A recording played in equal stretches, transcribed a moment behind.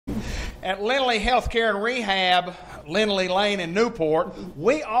At Lindley Healthcare and Rehab, Lindley Lane in Newport,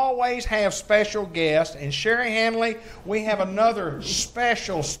 we always have special guests. And Sherry Hanley, we have another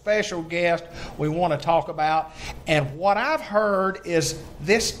special guest we want to talk about. And what I've heard is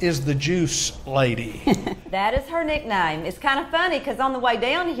this is the Juice Lady. That is her nickname. It's kind of funny because on the way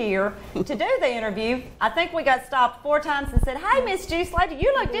down here to do the interview, I think we got stopped 4 times and said, "Hey, Miss Juice Lady,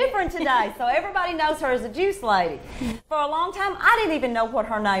 you look different today." So everybody knows her as a Juice Lady. For a long time, I didn't even know what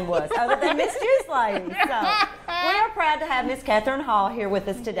her name was other than Miss Juice Lady. So we are proud to have Miss Catherine Hall here with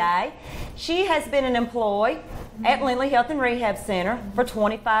us today. She has been an employee at Lindley Health and Rehab Center for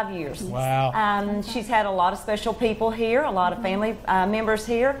 25 years. Wow. She's had a lot of special people here, a lot of family members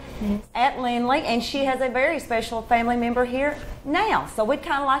here at Lindley, and she has a very special family member here now. So we'd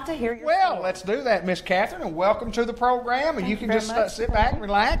kind of like to hear your story. Let's do that, Miss Catherine, and welcome to the program. And you can just sit back and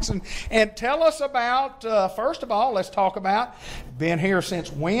relax and tell us about, first of all, let's talk about been here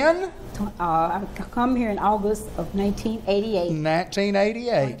since when? I come here in August of 1988.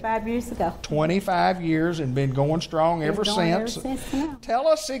 1988. 25 years ago. 25 years and been going strong ever since. Now. Tell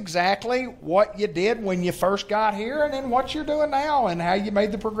us exactly what you did when you first got here and then what you're doing now and how you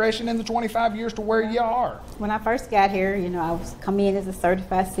made the progression in the 25 years to where you are. When I first got here, I was coming in as a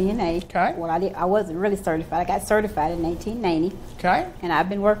certified CNA. Okay. Well, I wasn't really certified. I got certified in 1990. Okay. And I've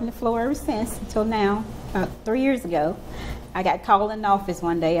been working the floor ever since until now. About 3 years ago, I got called in the office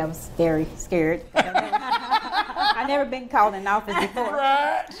one day. I was very scared. I've never been called in the office before.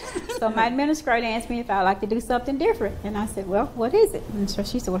 Right. So my administrator asked me if I'd like to do something different. And I said, well, what is it? And so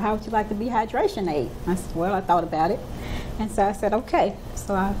she said, well, how would you like to be hydration aide? I said, well, I thought about it. And so I said, okay.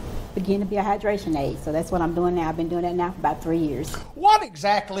 So I began to be a hydration aide. So that's what I'm doing now. I've been doing that now for about 3 years. What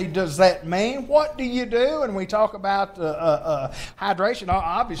exactly does that mean? What do you do? And we talk about hydration.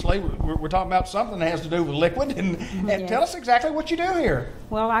 Obviously, we're talking about something that has to do with liquid. And tell us exactly what you do here.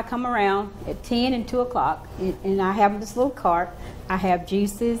 Well, I come around at 10 and 2 o'clock, and I have this little cart. I have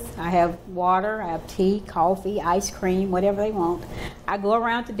juices, I have water, I have tea, coffee, ice cream, whatever they want. I go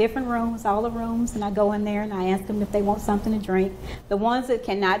around to different rooms, all the rooms, and I go in there and I ask them if they want something to drink. The ones that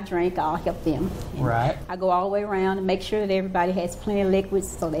cannot drink, I'll help them. And right. I go all the way around and make sure that everybody has plenty of liquids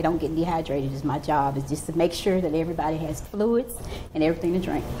so they don't get dehydrated. It's my job is just to make sure that everybody has fluids and everything to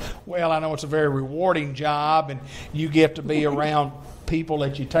drink. Well, I know it's a very rewarding job, and you get to be around people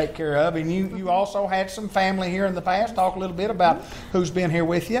that you take care of, and you also had some family here in the past. Talk a little bit about who's been here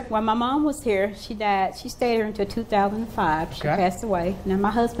with you. Well, my mom was here. She died. She stayed here until 2005. She passed away. Now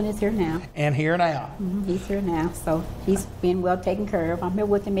my husband is here now. And here now. He's here now, so he's been well taken care of. I'm here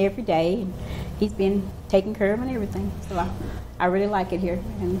with him every day, and he's been taken care of and everything. So I really like it here.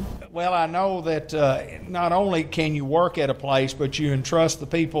 Well, I know that not only can you work at a place, but you entrust the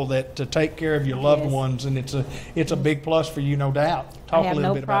people that to take care of your loved ones, and it's a big plus for you, no doubt. Talk a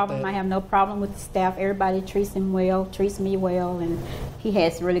little bit about that. I have no problem with the staff. Everybody treats him well, treats me well, and he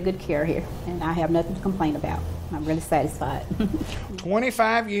has really good care here, and I have nothing to complain about. I'm really satisfied.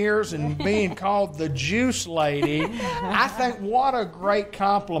 25 years and being called the Juice Lady. I think what a great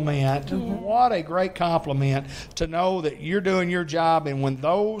compliment. What a great compliment to know that you're doing your job, and when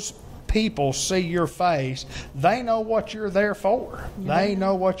those people see your face, they know what you're there for. They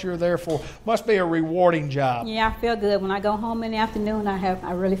know what you're there for. Must be a rewarding job. Yeah, I feel good. When I go home in the afternoon,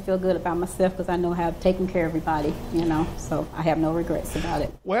 I really feel good about myself because I know how I've taken care of everybody, so I have no regrets about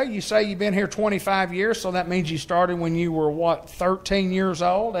it. Well, you say you've been here 25 years, so that means you started when you were, 13 years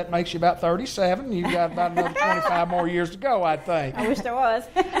old? That makes you about 37. You've got about another 25 more years to go, I think. I wish there was.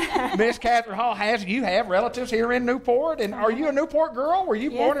 Miss Catherine Hall, you have relatives here in Newport, and are you a Newport girl? Were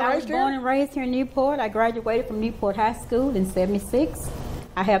you born and raised here? Born and raised here in Newport. I graduated from Newport High School in '76.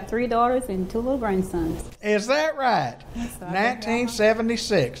 I have 3 daughters and 2 little grandsons. Is that right? Yes,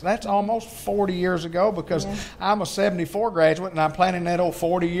 1976. That's almost 40 years ago, because I'm a 74 graduate, and I'm planning that old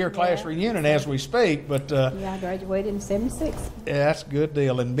 40-year class reunion as we speak. But I graduated in '76. Yeah, that's a good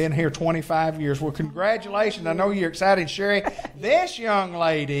deal, and been here 25 years. Well, congratulations. I know you're excited, Sherry. This young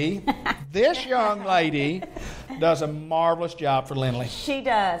lady does a marvelous job for Lindley. She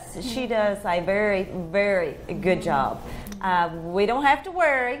does. She does a very, very good job. We don't have to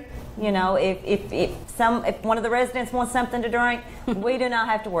worry. If one of the residents wants something to drink, we do not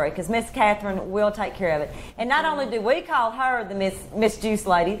have to worry, because Miss Catherine will take care of it. And not only do we call her the Miss Juice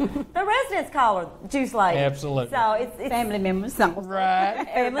Lady, the residents call her Juice Lady. Absolutely. So it's family members also. Right.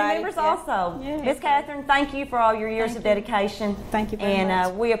 Family members also. Yeah. Miss Catherine, thank you for all your years of dedication. Thank you very much.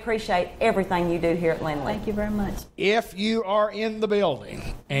 And we appreciate everything you do here at Lindley. Thank you very much. If you are in the building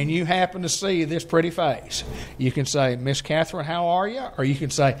and you happen to see this pretty face, you can say, Miss Catherine, how are you? Or you can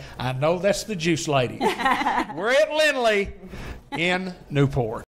say, I know that's the Juice Lady. We're at Lindley in Newport.